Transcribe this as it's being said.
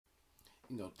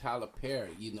Tyler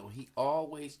Perry, he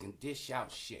always can dish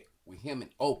out shit with him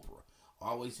and Oprah,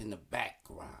 always in the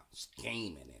background,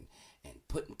 scheming and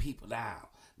putting people down.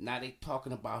 Now they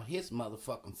talking about his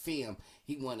motherfucking film.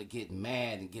 He want to get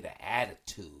mad and get an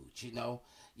attitude.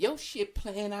 Your shit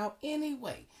playing out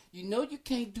anyway. You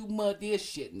can't do more of this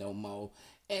shit no more.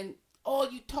 And all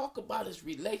you talk about is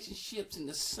relationships and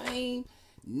the same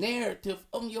narrative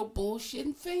on your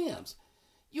bullshitting films.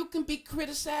 You can be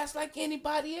criticized like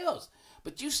anybody else,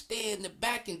 but you stay in the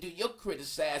back and do your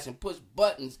criticize and push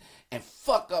buttons and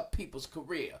fuck up people's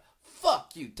career.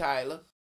 Fuck you, Tyler.